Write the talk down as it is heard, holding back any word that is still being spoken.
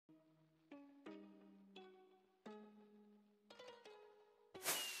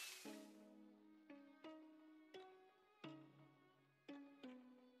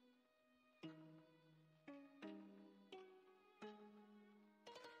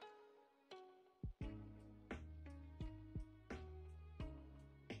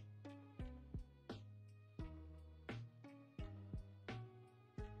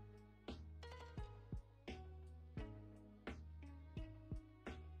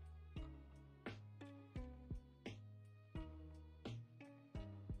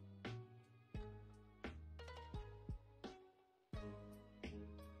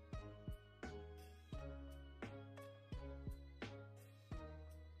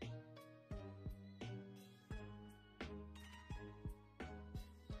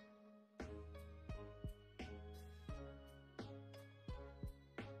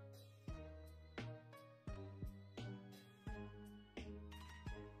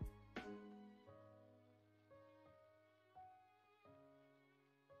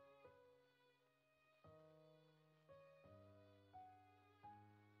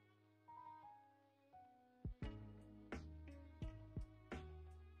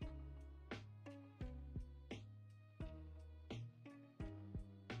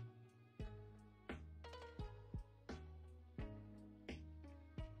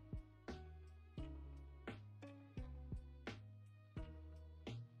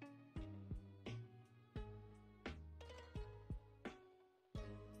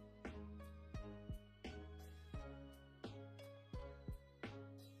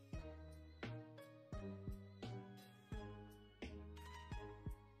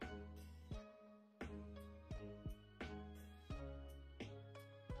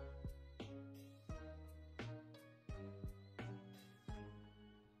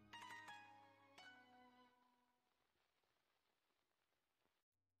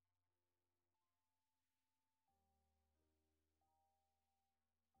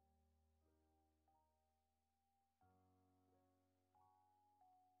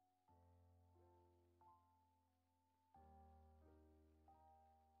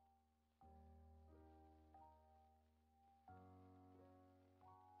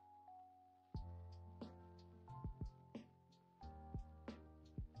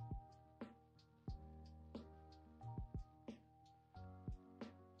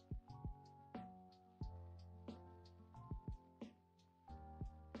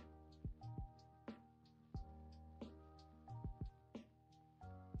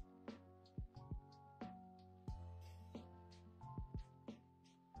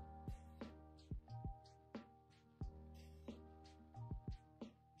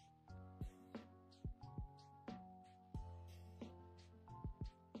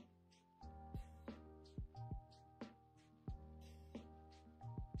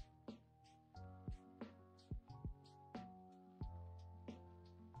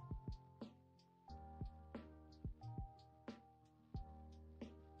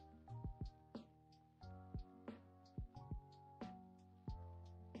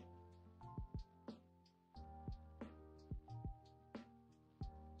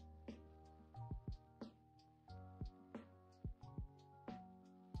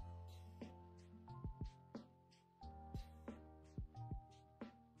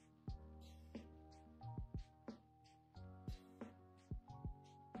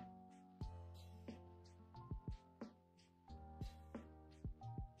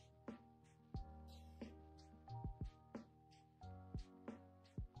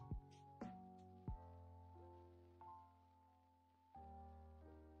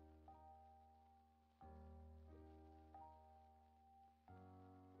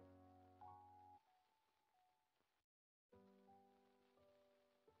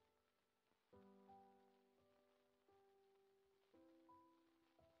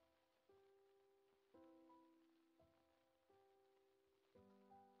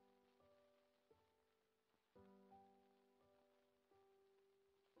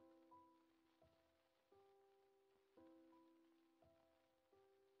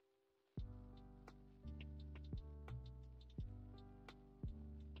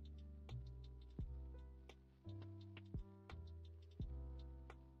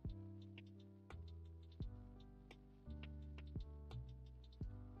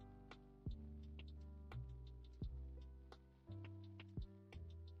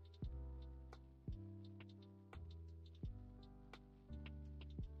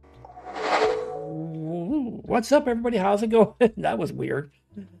What's up, everybody? How's it going? That was weird.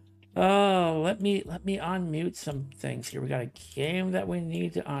 Oh, let me unmute some things here. We got a game that we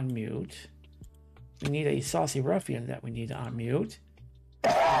need to unmute. We need a saucy ruffian that we need to unmute.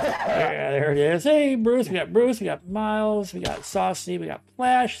 There it is. Hey, Bruce. We got Bruce. We got Miles. We got Saucy. We got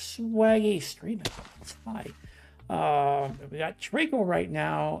Flash. Swaggy. Streaming. That's high. We got Traco right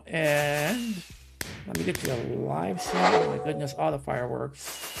now. And let me get to the live set. Oh, my goodness. All the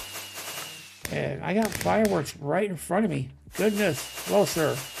fireworks. And I got fireworks right in front of me. Goodness. Well, sir.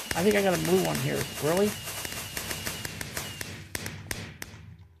 I think I got a blue one here. Really?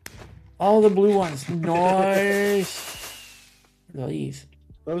 All the blue ones. Nice. What are these?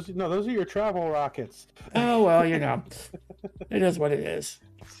 Those are your travel rockets. Oh, well, you know. It is what it is.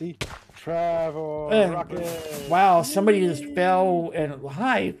 See? Travel rockets. Wow, somebody just fell and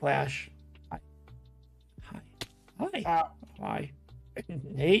hi, Flash. Hi. Hi.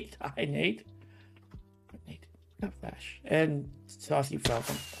 Nate. Hi, Nate. Nate. Not Flash. And Saucy fell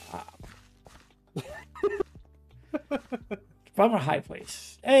from from a high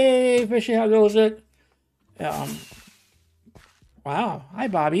place. Hey, Fishy, how goes it? Wow. Hi,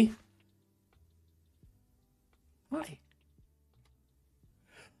 Bobby. Hi.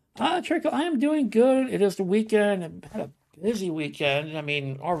 Trickle, I am doing good. It is the weekend. I've had a busy weekend. I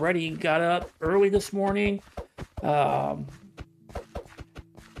mean, already got up early this morning.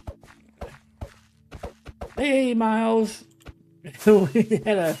 Hey, Miles.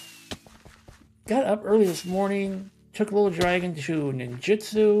 Got up early this morning, took a little dragon to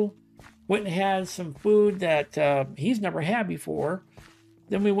ninjutsu, went and had some food that he's never had before.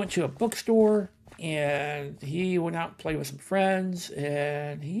 Then we went to a bookstore, and he went out and played with some friends,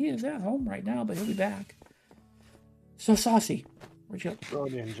 and he is at home right now, but he'll be back. So, Saucy, where'd you go?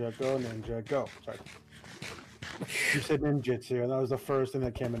 Go ninja, go ninja, go. Sorry. You said ninjutsu, and that was the first thing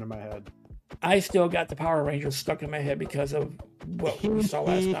that came into my head. I still got the Power Rangers stuck in my head because of what we saw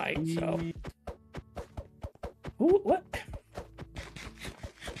last night, so. Ooh, what?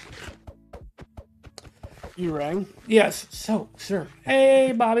 You rang? Yes. So, sir.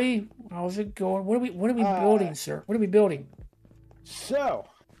 Hey, Bobby. How's it going? What are we building, sir? What are we building? So,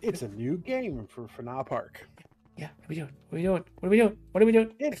 it's a new game for FNAF Park. Yeah. What are we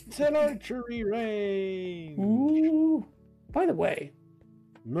doing? It's an archery range. Ooh. By the way,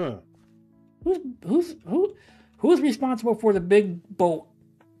 Meh. who's responsible for the big boat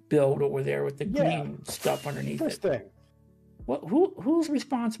build over there with the green stuff underneath this it? thing. What? Who's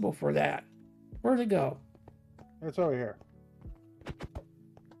responsible for that? Where'd it go? It's over here.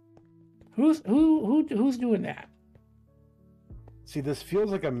 Who's doing that? See, this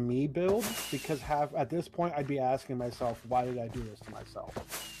feels like a me build because at this point I'd be asking myself, why did I do this to myself?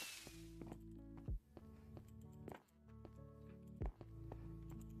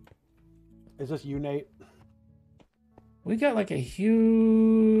 Is this you, Nate? We got like a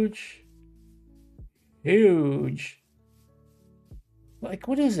huge. Like,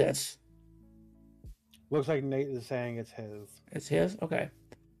 what is this? Looks like Nate is saying it's his. It's his? Okay.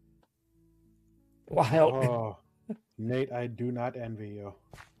 Wild. Oh, Nate, I do not envy you.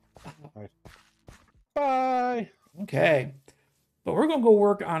 Right. Bye. Okay. But we're going to go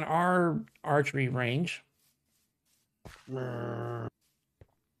work on our archery range.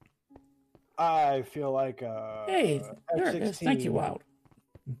 I feel like hey, there F-16. it is. Thank you, Wild.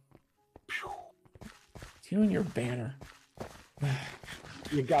 You and your banner.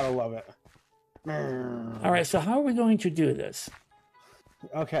 You gotta love it. All right, so how are we going to do this?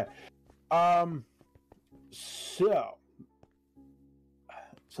 Okay. So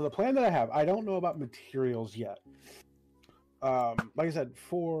the plan that I have, I don't know about materials yet. Like I said,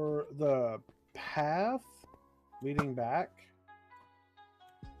 for the path leading back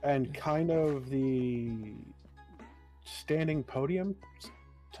and kind of the standing podium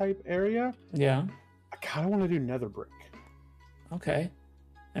type area. Yeah. I kind of want to do nether brick. Okay.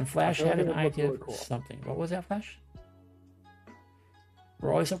 And Flash had an idea for something. What was that, Flash?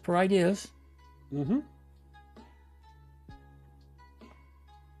 We're always up for ideas. Mm-hmm.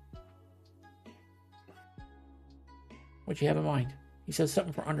 What you have in mind? He says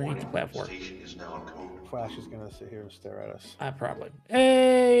something for underneath the platform. Flash is going to sit here and stare at us. Probably.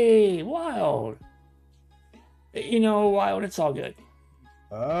 Hey, Wild. You know, Wild, it's all good.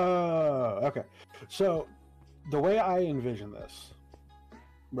 Oh, okay. So the way I envision this,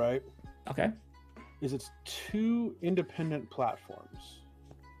 right? Okay. Is it's two independent platforms.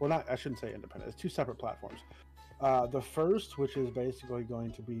 Well, not, I shouldn't say independent. It's two separate platforms. The first, which is basically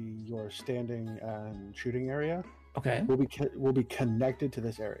going to be your standing and shooting area, okay, will be connected to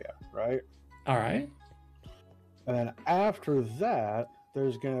this area, right? All right. And then after that,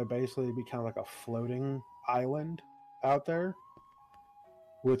 there's going to basically be kind of like a floating island out there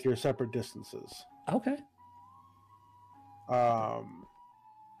with your separate distances. Okay.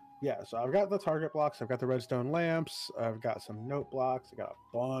 Yeah, so I've got the target blocks, I've got the redstone lamps, I've got some note blocks, I got a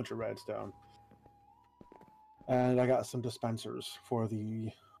bunch of redstone. And I got some dispensers for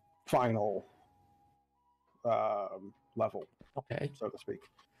the final level, Okay. so to speak.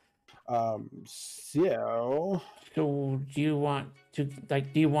 So do you want to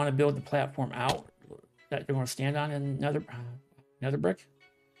build the platform out that they're going to stand on in another brick?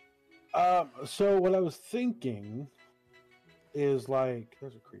 So what I was thinking is like,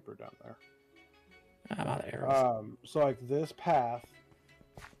 there's a creeper down there. I'm out of arrows. So like this path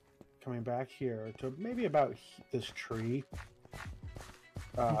coming back here to maybe about this tree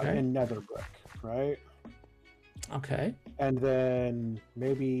Okay. in nether brick, right? Okay. And then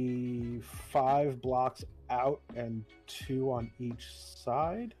maybe 5 blocks out and 2 on each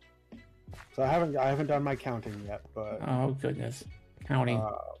side. So I haven't done my counting yet, but Oh goodness, counting.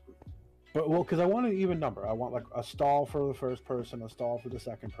 but well, because I want an even number. I want like a stall for the first person, a stall for the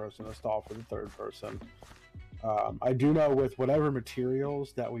second person, a stall for the third person. I do know with whatever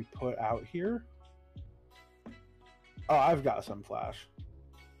materials that we put out here. Oh, I've got some flash.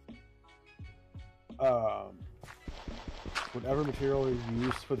 Whatever material is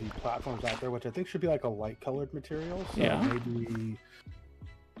used for the platforms out there, which I think should be like a light colored material. So Yeah. maybe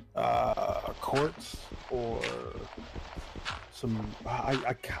quartz or some.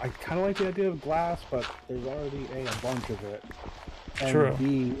 I kind of like the idea of glass, but there's already a bunch of it. And True.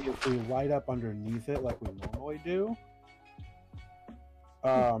 B, if we light up underneath it like we normally do,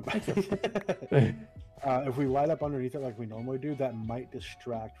 if we light up underneath it like we normally do, that might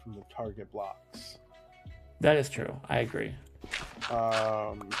distract from the target blocks. That is true. I agree.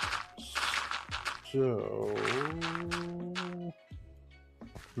 So,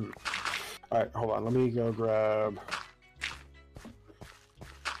 all right, hold on. Let me go grab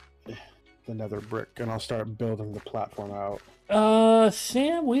the nether brick, and I'll start building the platform out.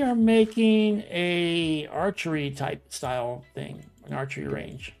 Sam, we are making a archery type style thing, an archery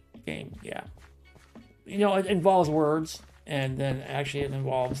range game. Yeah. You know, it involves words, and then actually it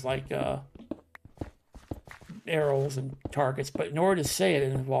involves like arrows and targets. But in order to say it,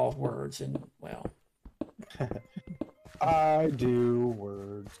 it involves words, and well. I do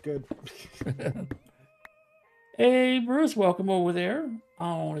words good. Hey, Bruce, welcome over there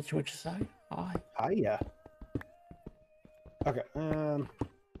on the Twitch side. Hi. Hiya. Okay.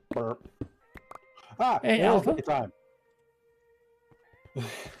 Burp. Hey, Alpha. Time.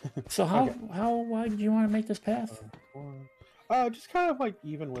 So why do you want to make this path? Just kind of like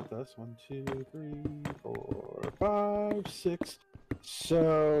even with this. 1, 2, 3, 4, 5, 6.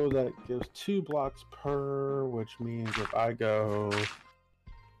 So that gives 2 blocks per, which means if I go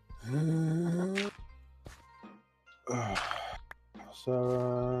 7,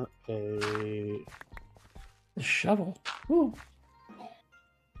 8. The shovel. Woo.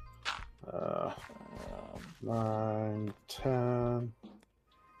 9, 10,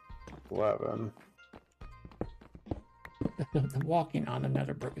 11. The walking on the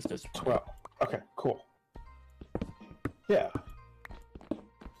nether brick is just 12. Okay, cool. Yeah.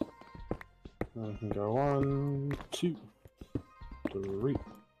 I can go 1, 2, 3,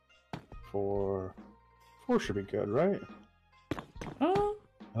 4. 4 should be good, right?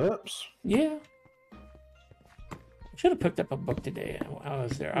 Oops. Yeah. Should have picked up a book today. I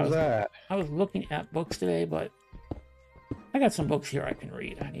was there. I was looking at books today, but I got some books here I can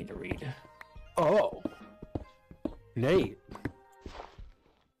read. I need to read. Oh. Nate.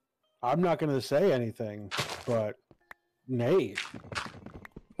 I'm not going to say anything, but Nate.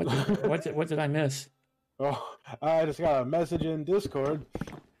 What did I miss? Oh, I just got a message in Discord.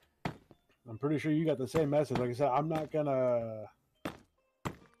 I'm pretty sure you got the same message. Like I said, I'm not gonna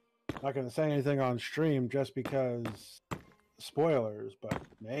say anything on stream just because spoilers. But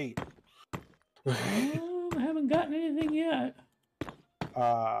Nate, I haven't gotten anything yet.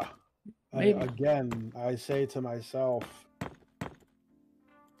 again, I say to myself,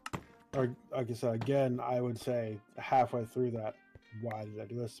 or like I said, again, I would say halfway through that, why did I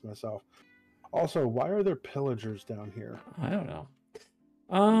do this to myself? Also, why are there pillagers down here? I don't know.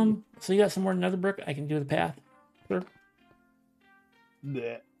 So you got some more nether brick? I can do the path. Sure.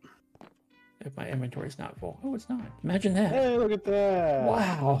 Blech. If my inventory is not full. Oh, it's not. Imagine that. Hey, look at that.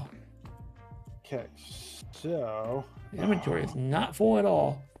 Wow. Okay, so The inventory is not full at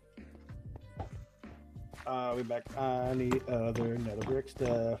all. we back. I need other nether brick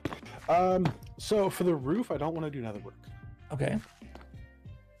stuff. So for the roof, I don't want to do nether brick. Okay.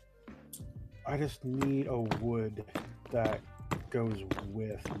 I just need a wood that goes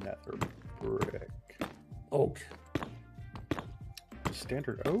with nether brick. oak.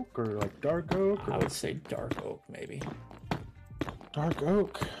 Standard oak or like dark oak? I would say dark oak, maybe. Dark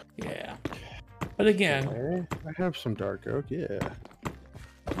oak. Yeah. But again, Okay. I have some dark oak, yeah.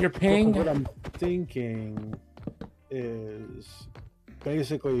 Your ping. What I'm thinking is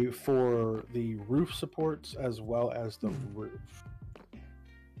basically for the roof supports as well as the roof.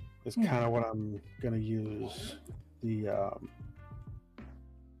 Is kind of what I'm gonna use the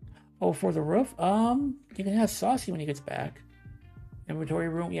Oh, for the roof? You can have Saucy when he gets back. Inventory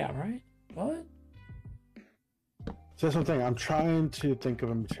room, yeah, right? What? So that's one thing. I'm trying to think of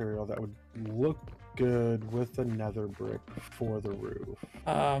a material that would look good with the nether brick for the roof.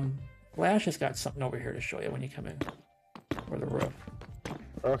 Flash has got something over here to show you when you come in for the roof.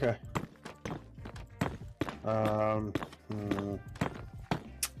 Okay.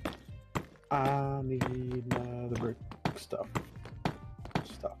 I need nether brick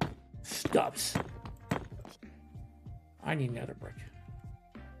Stuffs. I need nether brick.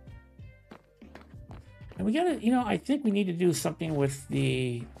 And we gotta, I think we need to do something with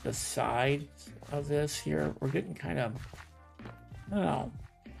the sides of this here. We're getting kind of, I don't know.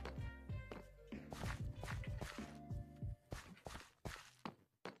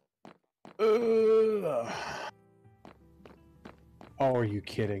 Oh, are you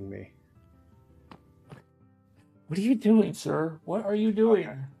kidding me? What are you doing, sir? What are you doing?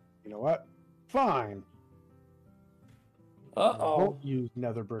 Okay. You know what? Fine. Uh-oh. I won't use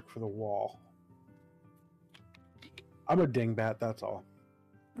nether brick for the wall. I'm a dingbat, that's all.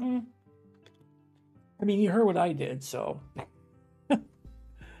 I mean, you heard what I did, so.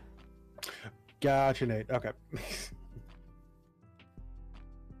 Gotcha, Nate. Okay.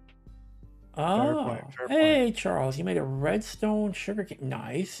 Oh, fair hey, point. Charles, you made a redstone sugar cane.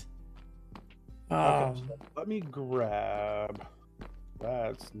 Nice. Okay, so let me grab.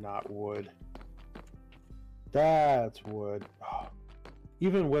 That's not wood. That's wood. Oh,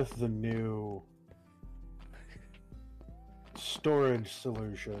 even with the new storage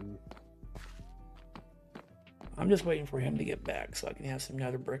solution. I'm just waiting for him to get back so I can have some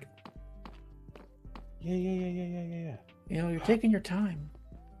nether brick. Yeah. You're taking your time.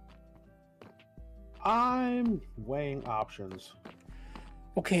 I'm weighing options.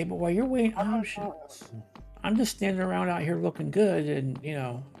 Okay, but while you're weighing options, I'm just standing around out here looking good and,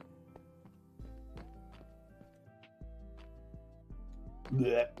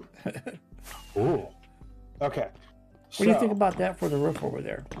 Ooh. Okay. What do you think about that for the roof over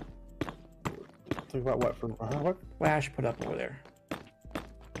there? Think about what? For what? Flash put up over there.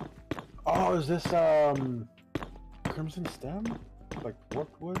 Oh, is this crimson stem? Like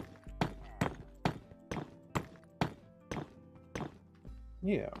worked wood?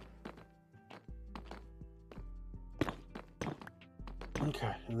 Yeah.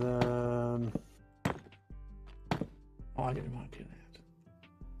 Okay, and then Oh, I didn't want to do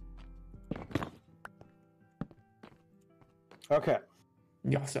that. okay.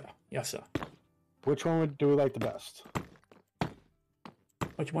 Yes, sir. Yes, sir. Which one do we like the best?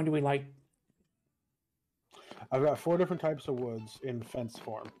 Which one do we like? I've got 4 different types of woods in fence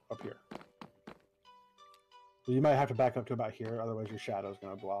form up here. So you might have to back up to about here, otherwise your shadow's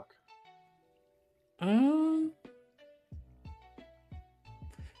going to block. I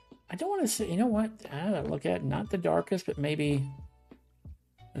don't want to say, you know what? I gotta look at not the darkest, but maybe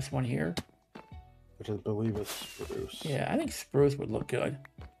this one here. Which I believe is spruce. Yeah, I think spruce would look good.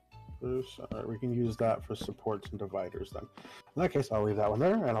 Spruce. All right, we can use that for supports and dividers then. In that case, I'll leave that one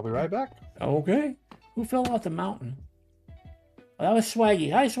there, and I'll be right back. Okay. Who fell off the mountain? Oh, that was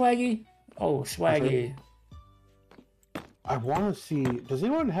Swaggy. Hi, Swaggy. Oh, Swaggy. I want to see... Does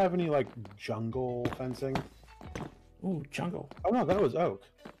anyone have any, like, jungle fencing? Ooh, jungle. Oh, no, that was oak.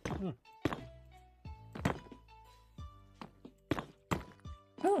 I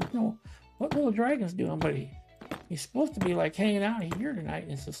don't know what little dragon's doing, but he's supposed to be, like, hanging out here tonight,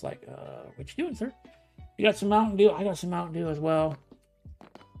 and it's just like, what you doing, sir? You got some Mountain Dew? I got some Mountain Dew as well.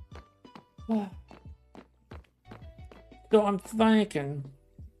 So I'm thinking...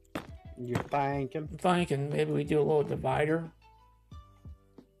 You're thinking? I'm thinking maybe we do a little divider.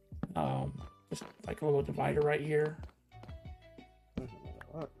 Just like a little divider right here.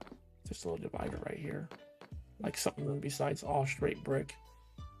 What? Just a little divider right here. Like something besides all straight brick.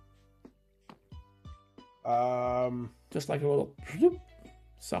 Just like a little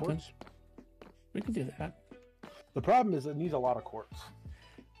something. Quartz? We can do that. The problem is it needs a lot of quartz.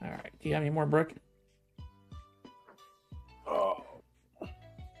 All right. Do you have any more brick? Oh.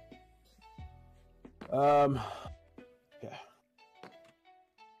 Yeah.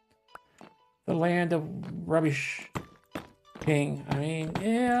 The land of rubbish king. I mean,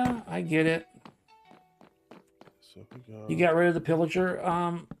 yeah, I get it. So we go. You got rid of the pillager.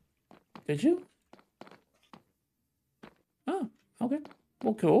 Did you? Oh, okay.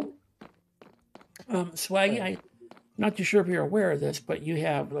 Well, cool. Swaggy, I'm not too sure if you're aware of this, but you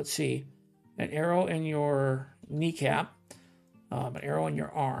have, let's see, an arrow in your kneecap, an arrow in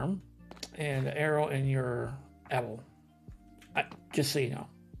your arm, and an arrow in your elbow. Just so you know.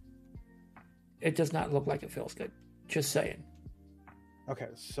 It does not look like it feels good. Just saying. Okay,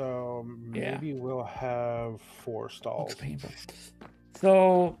 so maybe we'll have 4 stalls. Looks painful.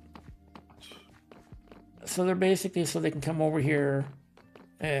 So they're basically so they can come over here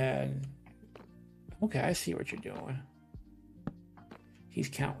and okay, I see what you're doing. He's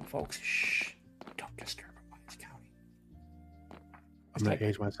counting, folks. Shh. Don't disturb him while he's counting. I'm gonna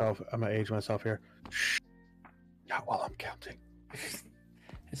age myself. I'm gonna age myself here. Shh. Not while I'm counting.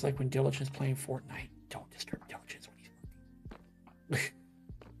 It's like when Diligent's playing Fortnite. Don't disturb Diligence when he's working.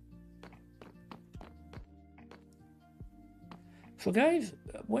 So guys,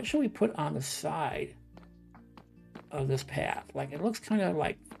 what should we put on the side of this path? Like, it looks kind of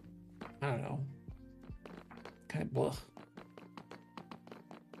like, I don't know, kind of blah.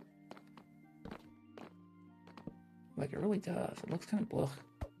 Like, it really does. It looks kind of blah.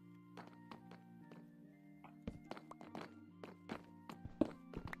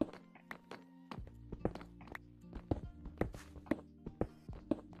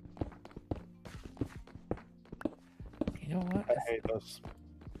 You know what? I hate this.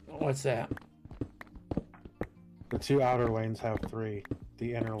 What's that? The 2 outer lanes have 3.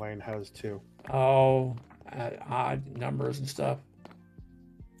 The inner lane has 2. Oh, odd numbers and stuff.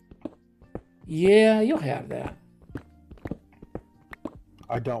 Yeah, you'll have that.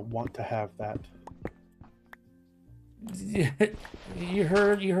 I don't want to have that. You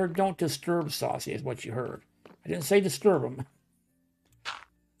heard don't disturb Saucy is what you heard. I didn't say disturb him.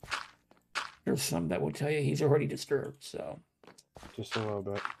 There's some that will tell you he's already disturbed, so. Just a little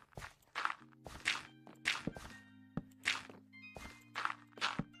bit.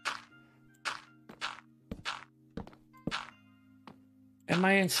 Am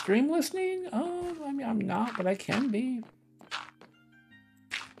I in stream listening? Oh, I mean, I'm not, but I can be.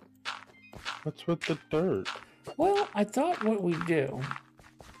 What's with the dirt? Well, I thought what we do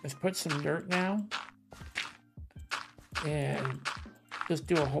is put some dirt down and just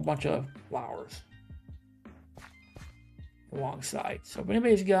do a whole bunch of flowers alongside. So if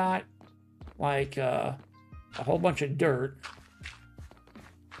anybody's got like a whole bunch of dirt,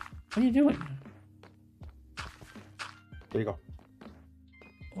 what are you doing? There you go.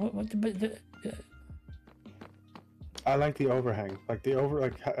 What I like the overhang, like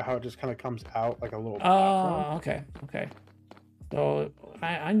how it just kind of comes out like a little. Oh, okay. So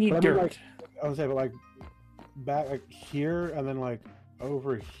I need dirt. Like, I would say, but like back like here and then like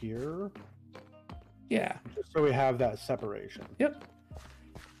over here. Yeah. Just so we have that separation. Yep.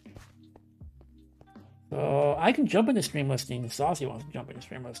 So I can jump into stream listening. Saucy wants to jump into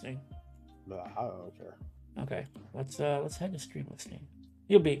stream listening. But I don't care. Okay, let's head to stream listening.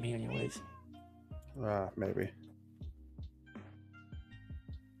 You'll beat me anyways. Maybe.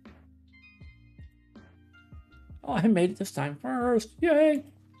 Oh, I made it this time first. Yay!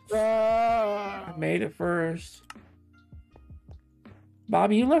 I made it first.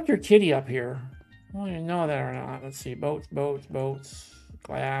 Bobby, you left your kitty up here. I don't even know that or not. Let's see. Boats.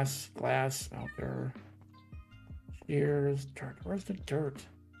 Glass out there. Shears. Dirt. Where's the dirt?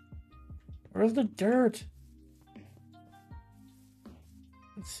 Where's the dirt?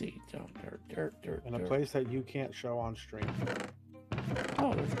 Let's see. Dirt. In a place that you can't show on stream.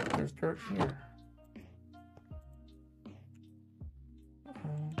 Oh, there's dirt here.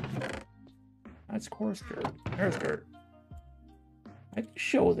 That's coarse dirt. There's dirt. I can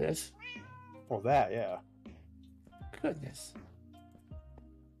show this. Well, that, yeah. Goodness.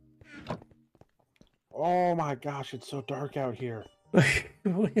 Oh my gosh, it's so dark out here.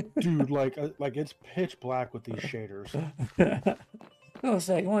 Dude, like it's pitch black with these shaders. I was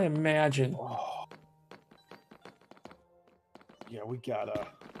like, only imagine. Oh. Yeah, we gotta.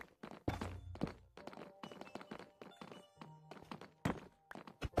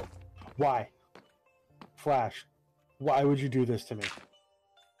 Why? Flash, why would you do this to me?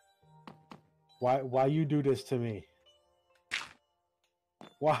 Why you do this to me?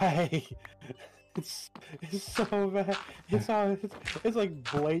 Why? It's so bad. It's like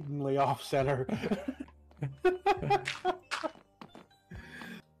blatantly off center.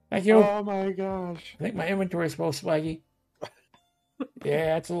 Thank you. Oh my gosh. I think my inventory is full, Swaggy.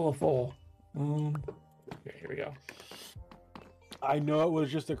 Yeah, it's a little full. Okay, here we go. I know it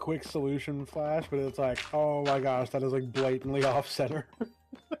was just a quick solution, Flash, but it's like, oh my gosh, that is like blatantly off center.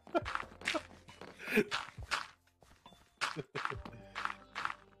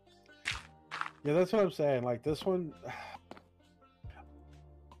 Yeah, that's what I'm saying. Like this one,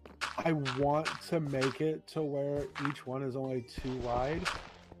 I want to make it to where each one is only 2 wide.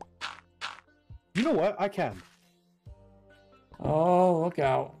 You know what? I can. Oh, look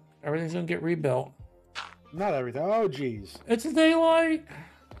out. Everything's gonna get rebuilt. Not everything. Oh, geez. It's daylight.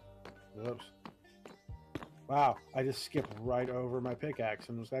 Whoops. Wow. I just skipped right over my pickaxe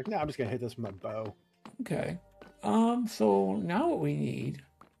and was like, no, I'm just going to hit this with my bow. Okay. So now what we need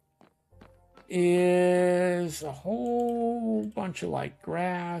is a whole bunch of like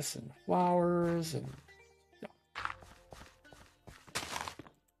grass and flowers and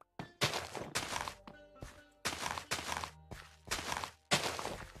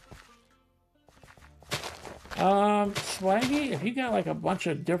Swaggy, if you got like a bunch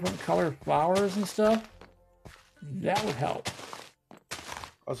of different colored flowers and stuff, that would help.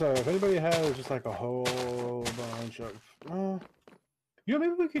 Also, if anybody has just like a whole bunch of, you know,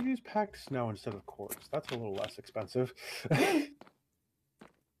 maybe we could use packed snow instead of quartz. That's a little less expensive.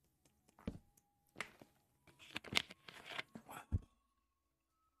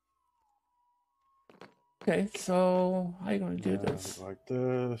 Okay, so how are you going to do this? Like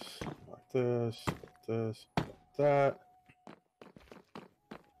this, like this, this, like that.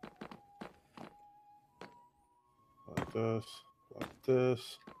 Like this, like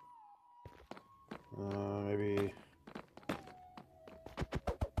this. Maybe.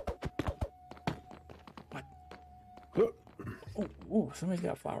 What? Oh, somebody's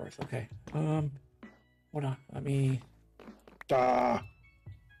got flowers. Okay. Hold on. Let me.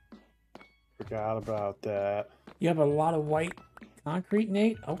 Forgot about that. You have a lot of white concrete,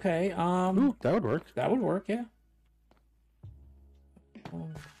 Nate. Okay. Ooh, that would work. That would work. Yeah.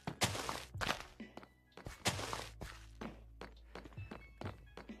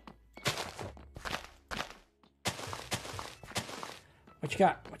 What you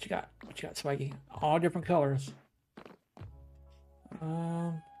got? What you got? What you got, Swaggy? All different colors.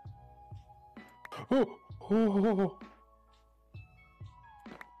 Oh.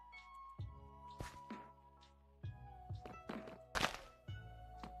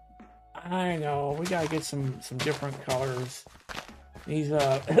 I know. We gotta get some different colors. These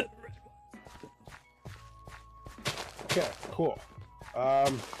Okay, cool.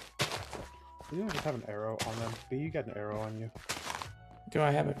 You don't just have an arrow on them. B, you got an arrow on you. Do I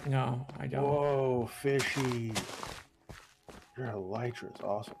have it? No, I don't. Whoa, fishy. Your elytra is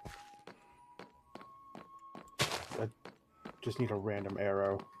awesome. I just need a random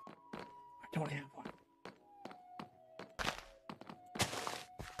arrow. I don't have one.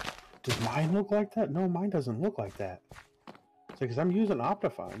 Does mine look like that? No, mine doesn't look like that. Because I'm using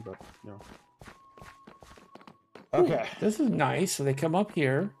Optifine, but you know. Okay. Ooh, this is nice. So they come up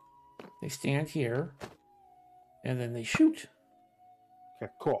here, they stand here, and then they shoot.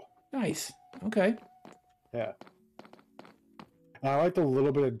 Okay, cool. Nice. Okay. Yeah. And I like the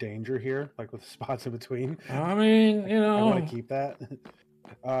little bit of danger here, like with spots in between. I mean, you know. I want to keep that.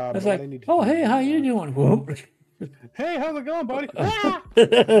 It's like, oh, hey, how you doing? Whoop. Hey, how's it going, buddy?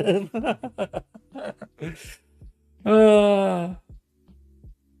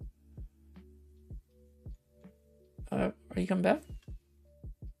 Are you coming back?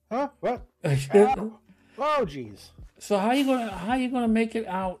 Huh? What? Oh, geez. So how you gonna make it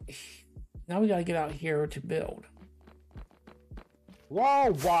out? Now we gotta get out here to build.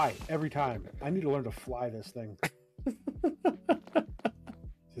 Whoa, why? Every time. I need to learn to fly this thing. This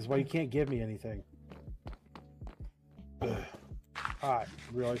is why you can't give me anything. Alright,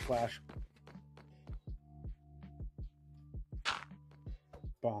 really, Flash?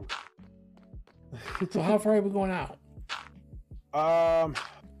 Bong. So how far are we going out? I'm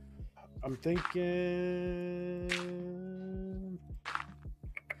thinking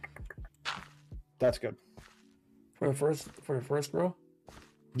that's good. For the first row?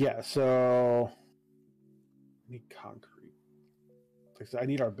 Yeah, so I need concrete. I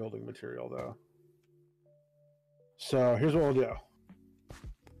need our building material though. So here's what we'll do.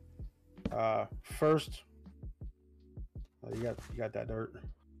 First, you got that dirt.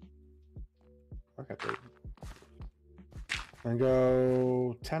 I got dirt. And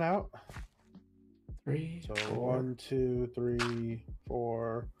go 10 out. 3. So 4. 1, 2, 3,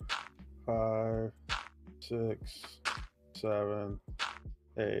 4, 5, 6, 7,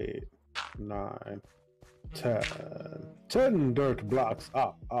 8, 9, 10. 10 dirt blocks.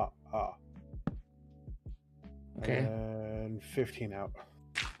 Okay. And 15 out.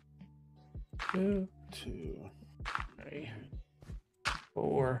 2, 3,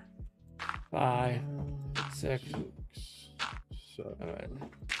 4, 5, 6, 7,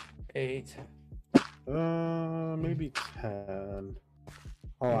 8. Maybe 10.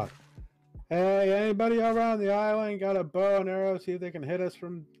 Hold on. Hey, anybody around the island got a bow and arrow? See if they can hit us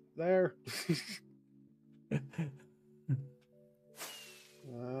from there. Hey,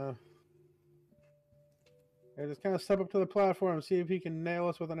 just kind of step up to the platform, see if he can nail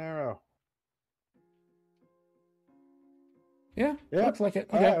us with an arrow. Yeah, looks like it.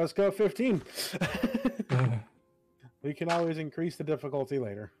 Okay. All right, let's go 15. We can always increase the difficulty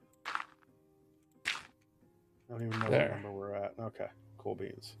later. I don't even know what number we're at. Okay, cool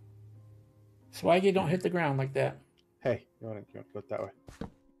beans. Swaggy, don't hit the ground like that. Hey, you want to put it that way?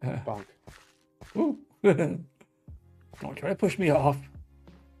 Bonk. Ooh. Don't try to push me off.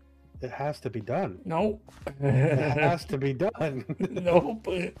 It has to be done. No. It has to be done. Nope.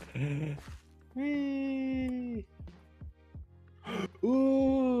 Whee!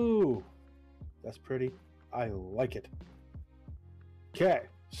 Ooh, that's pretty. I like it. Okay,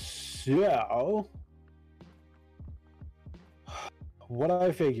 so what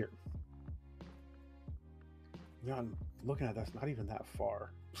I figure. Yeah, I'm looking at that's not even that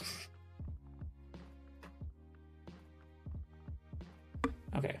far.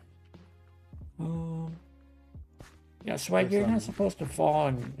 Okay. Yeah, Swag, you're not supposed to fall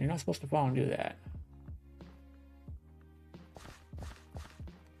and do that.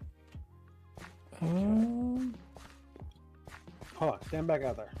 Hold on, stand back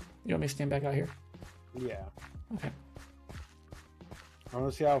out there. You want me to stand back out here? Yeah. Okay. I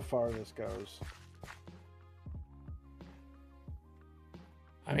want to see how far this goes.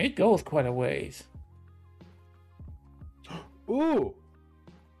 I mean, it goes quite a ways. Ooh.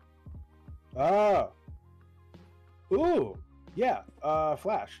 Oh. Ooh. Yeah.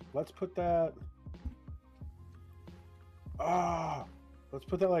 Flash. Let's put that. Let's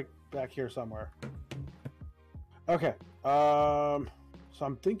put that like back here somewhere. Okay. So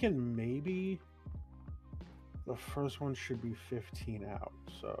I'm thinking maybe the first one should be 15 out.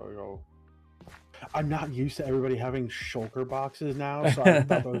 So you'll. I'm not used to everybody having shulker boxes now, so I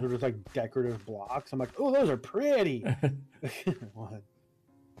thought those were just like decorative blocks. I'm like, oh, those are pretty. 1,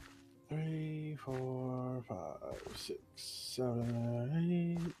 3, 4, 5, 6,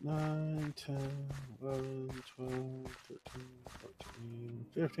 7, 8, 9, 10, 11, 12, 13, 14,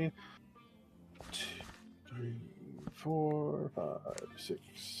 15. 2, 3, 4, 5, 6,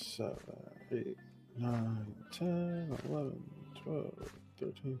 7, 8, 9, 10, 11, 12,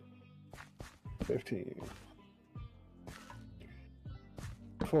 13. 15.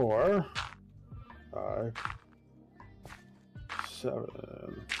 4, 5,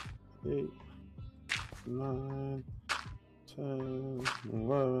 7, 8, 9, 10,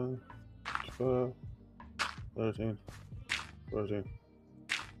 11, 12, 13, 14,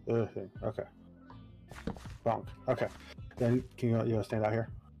 15. Okay. Bonk. Okay. Then can you stand out here?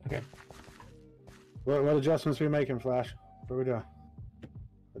 Okay. What adjustments are we making, Flash? What are we doing?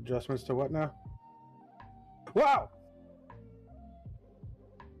 Adjustments to what now? Wow!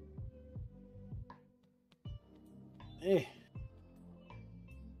 Eh.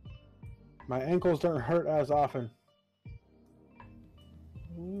 My ankles don't hurt as often.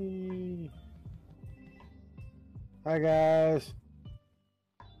 Whee. Hi guys.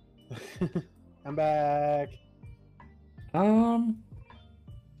 I'm back.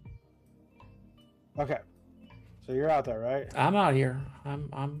 Okay. So you're out there, right? I'm out here. I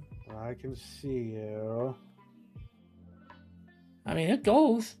can see you. I mean, it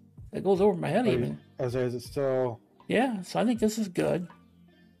goes over my head even. Is it still? Yeah. So I think this is good.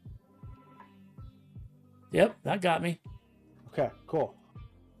 Yep, that got me. Okay, cool.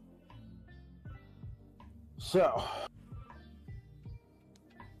 So,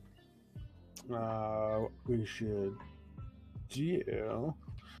 we should do.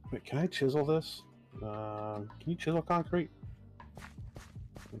 Wait, can I chisel this? Can you chisel concrete?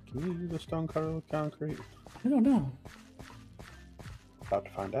 Can you use a stone cutter with concrete? I don't know. About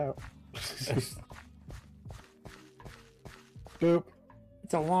to find out. Boop.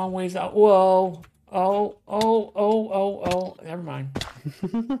 It's a long ways out. Whoa. Oh. Never mind.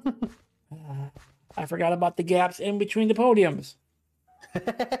 I forgot about the gaps in between the podiums.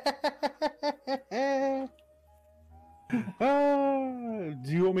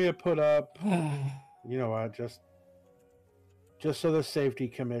 Do you want me to put up? You know what? Just so the safety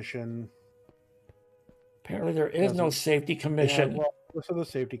commission. Apparently, there is no safety commission. Yeah, well, just so the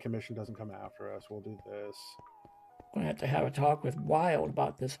safety commission doesn't come after us, we'll do this. I'm gonna have a talk with Wild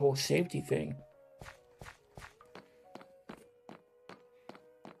about this whole safety thing.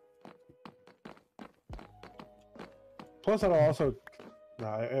 Plus, that'll also.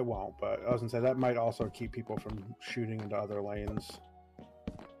 No, it won't, but I was gonna say that might also keep people from shooting into other lanes.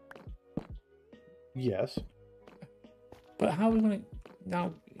 Yes. But how are we gonna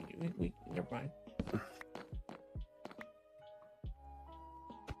now? we never mind.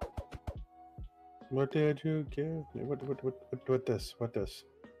 What did you give me? What this? What this?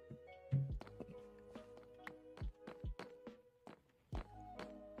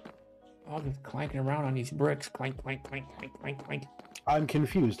 All just clanking around on these bricks. Clank, clank, clank, clank, clank, clank. I'm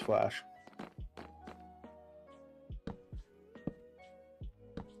confused, Flash.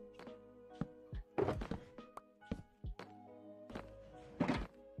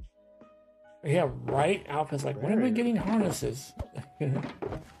 Yeah, right? Alpha's like, when are we getting harnesses?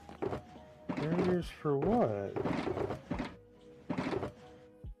 Barriers for what?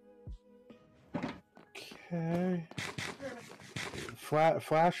 Okay.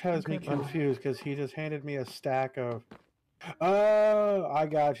 Flash has me confused because he just handed me a stack of... Oh, I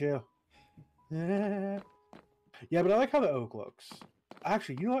got you. Yeah, but I like how the oak looks.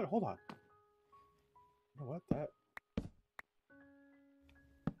 Actually, you know what? Hold on. You know what? That...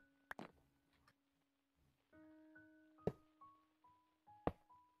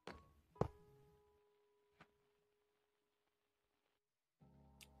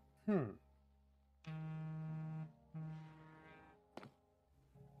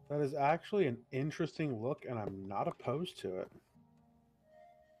 That is actually an interesting look, and I'm not opposed to it.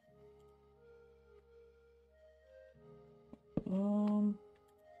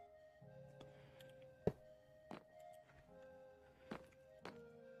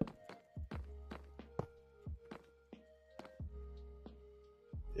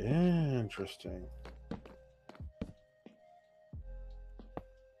 Interesting.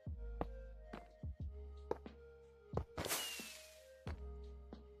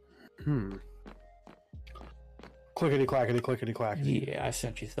 Clickety clackety, clickety clackety. Yeah, I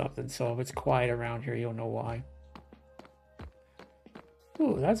sent you something, so if it's quiet around here, you'll know why.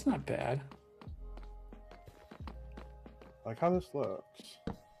 Ooh, that's not bad. Like how this looks.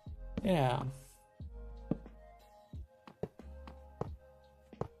 Yeah.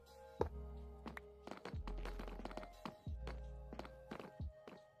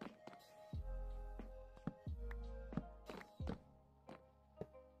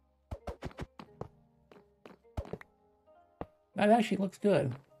 That actually looks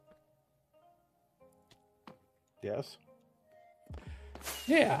good. Yes.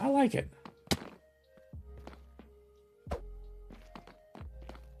 Yeah, I like it.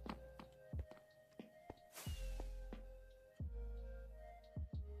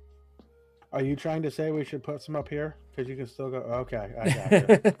 Are you trying to say we should put some up here? Because you can still go... Okay, I got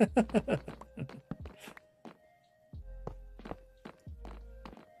you.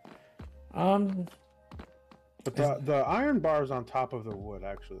 But the iron bars on top of the wood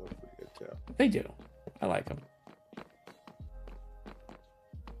actually look pretty good too. They do. I like them.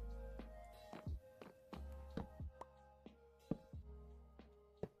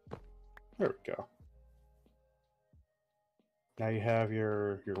 There we go. Now you have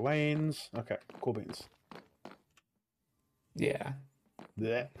your lanes. Okay, cool beans. Yeah.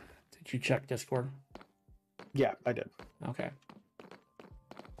 Blech. Did you check Discord? Yeah, I did. Okay.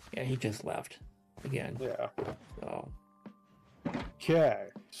 Yeah, he just left again. Yeah. So. Okay.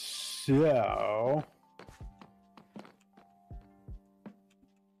 So.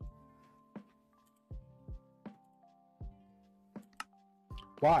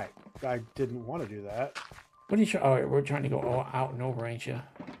 Why? I didn't want to do that. What are you trying? Oh, we're trying to go all out and over, ain't you?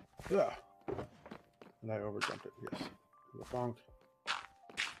 Yeah. And I overjumped it. Yes. Bonk.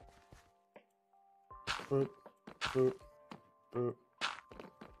 Boop. Boop. Boop.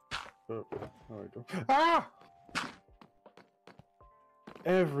 Boop. There we go. Ah!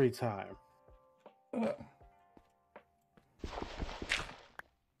 Every time.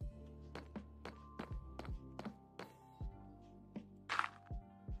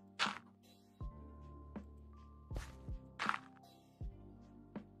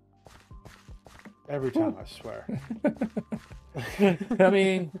 Every time, I swear. I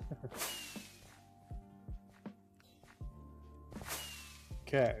mean...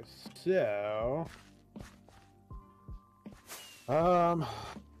 Okay, so...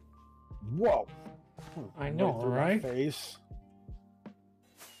 Whoa! I know, right? Face.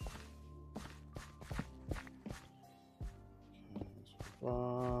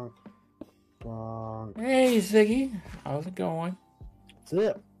 Bonk. Bonk. Hey, Ziggy. How's it going? That's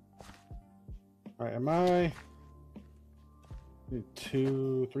it. Alright, am I... Need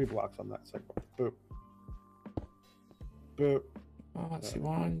 3 blocks on that cycle. Boop. Boop. Oh, let's see.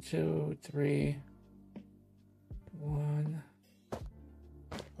 1, 2, 3. 1.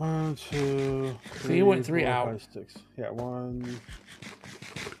 1, 2, 3. So you went 3 4, out. 5, 6. Yeah, 1,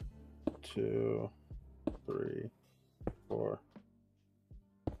 2, 3, 4,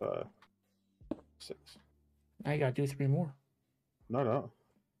 5, Now you gotta do 3 more. No, no.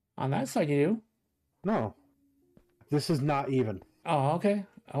 On that side you do. No. This is not even. Oh, okay.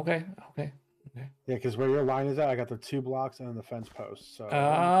 Okay. Okay. Yeah, because where your line is at, I got the 2 blocks and then the fence post. So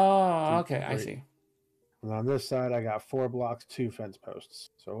Oh, 1, 2, okay. I 3. see. And on this side, I got 4 blocks, 2 fence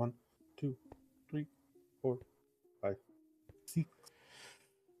posts. So 1, 2, 3, 4, 5, 6.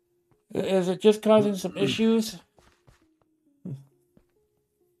 Is it just causing some issues?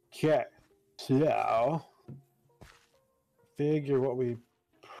 Okay. So figure what we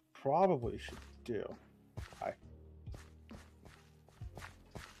probably should do. Hi.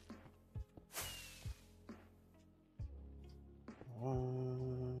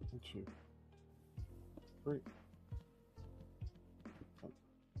 One, 2, 3. 1,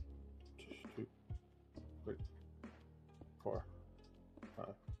 2, 3, 4, 5,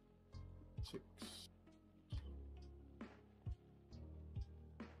 6.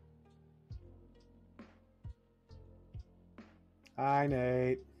 Hi,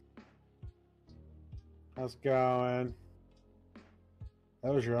 Nate. How's it going?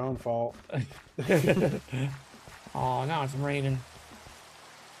 That was your own fault. Oh, now it's raining.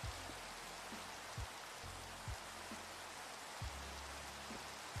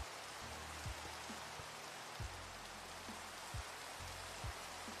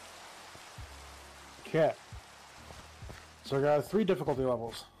 Okay. So I got 3 difficulty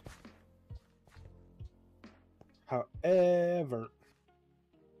levels. However,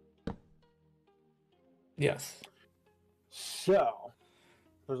 Yes. so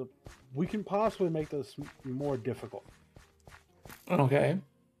we can possibly make this more difficult. Okay.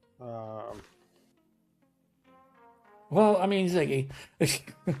 Um, Well, I mean, Ziggy.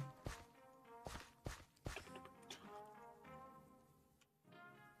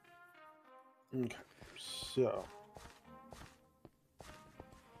 okay. So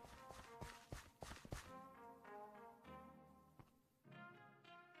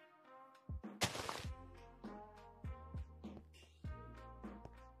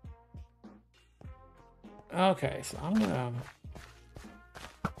Okay, so I'm gonna.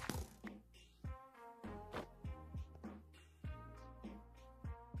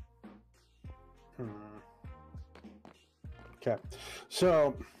 okay.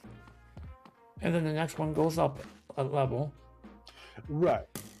 So And then the next one goes up a level. right.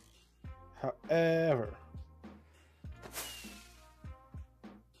 However,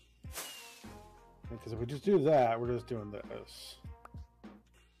 because if we just do that, we're just doing this.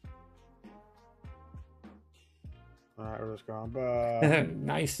 All right, we're just going back.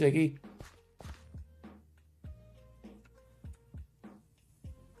 Nice, Ziggy.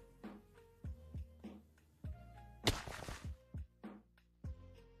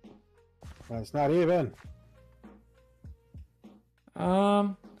 It's not even.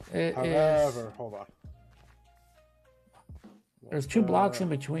 It However, is. hold on. There's 2 blocks in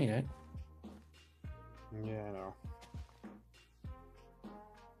between it. Yeah, I know.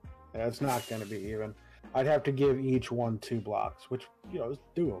 Yeah, it's not going to be even. I'd have to give each one 2 blocks, which, you know, is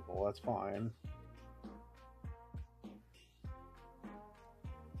doable. That's fine.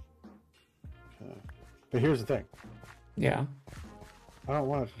 Okay. But here's the thing. Yeah. I don't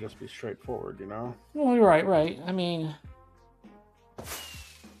want it to just be straightforward, you know? Well, you're right, right. I mean,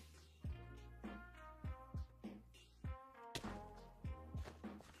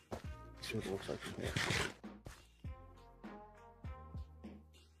 Let's see what it looks like from here.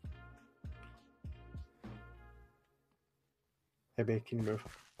 Hey, babe, can you move?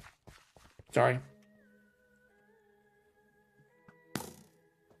 sorry.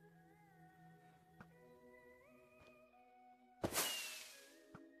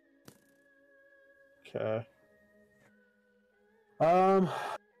 Okay.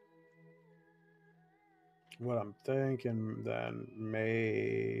 What I'm thinking then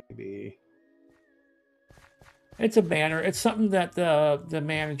maybe It's a banner. It's something that the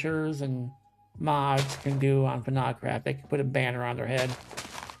managers and mods can do on FNACraft. They can put a banner on their head.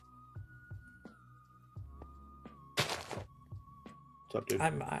 what's up, dude?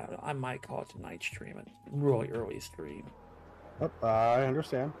 I might call it tonight stream. It's really early stream. Oh, I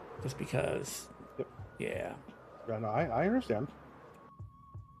understand. Just because. Yep. Yeah. Yeah, no, I understand.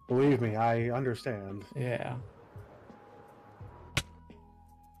 Believe me, I understand. Yeah.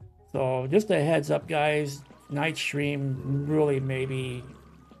 So just a heads up, guys. Night stream really maybe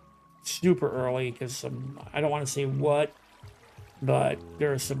super early because I don't want to say what, but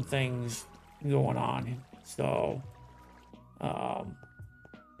there are some things going on. So, I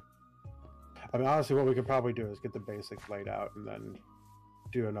mean, honestly, what we could probably do is get the basics laid out and then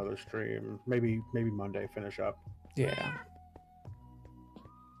do another stream. Maybe Monday finish up. yeah.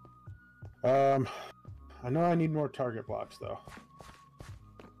 I know I need more target blocks though.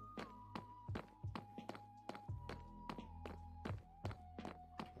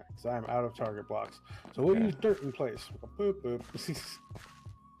 Because I'm out of target blocks. So we'll use dirt in place. Boop, boop.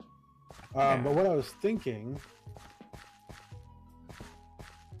 But what I was thinking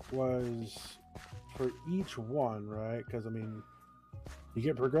was for each one, right? Because, I mean, you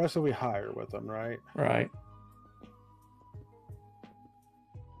get progressively higher with them, right? Right.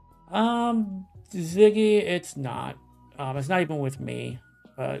 Ziggy, it's not. It's not even with me.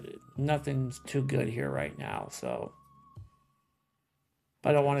 But nothing's too good here right now, so...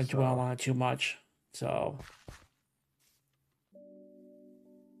 I don't want to dwell on it too much, so...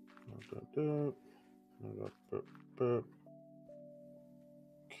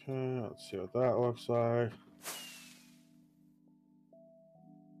 Okay, let's see what that looks like.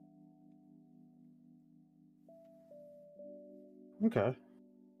 Okay.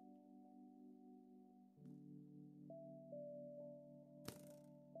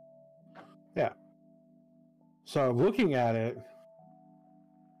 Yeah. So looking at it,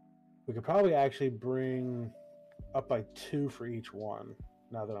 we could probably actually bring up by 2 for each one.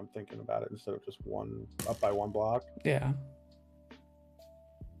 Now that I'm thinking about it, instead of just one up by 1 block. Yeah.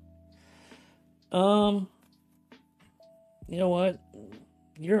 You know what?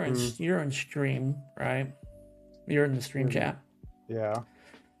 You're in stream, right? You're in the stream chat. Yeah.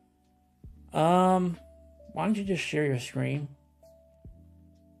 Why don't you just share your screen?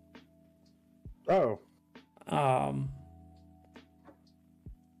 Oh.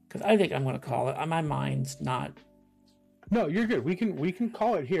 Because I think I'm going to call it. My mind's not. No, you're good. We can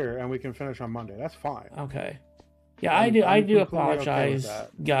call it here, and we can finish on Monday. That's fine. Okay. Yeah, I do apologize, okay,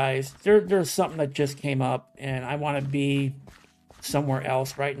 guys. There's something that just came up, and I want to be somewhere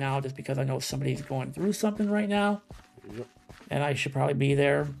else right now, just because I know somebody's going through something right now. Yep. And I should probably be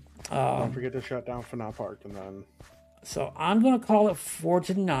there. Don't forget to shut down FNAC Park, and then. So I'm going to call it for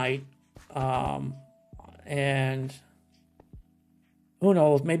tonight, and who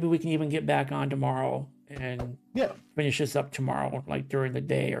knows? Maybe we can even get back on tomorrow and finish this up tomorrow, like during the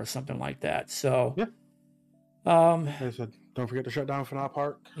day or something like that. So yeah. Like I said, don't forget to shut down FNAC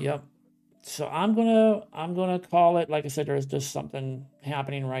Park. Yep. So I'm gonna call it. Like I said, there's just something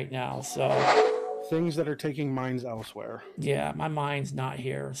happening right now. So things that are taking minds elsewhere. Yeah, my mind's not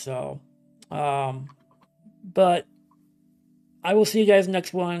here. So, but I will see you guys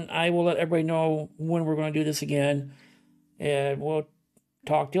next one. I will let everybody know when we're going to do this again, and we'll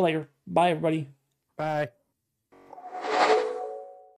talk to you later. Bye, everybody. Bye.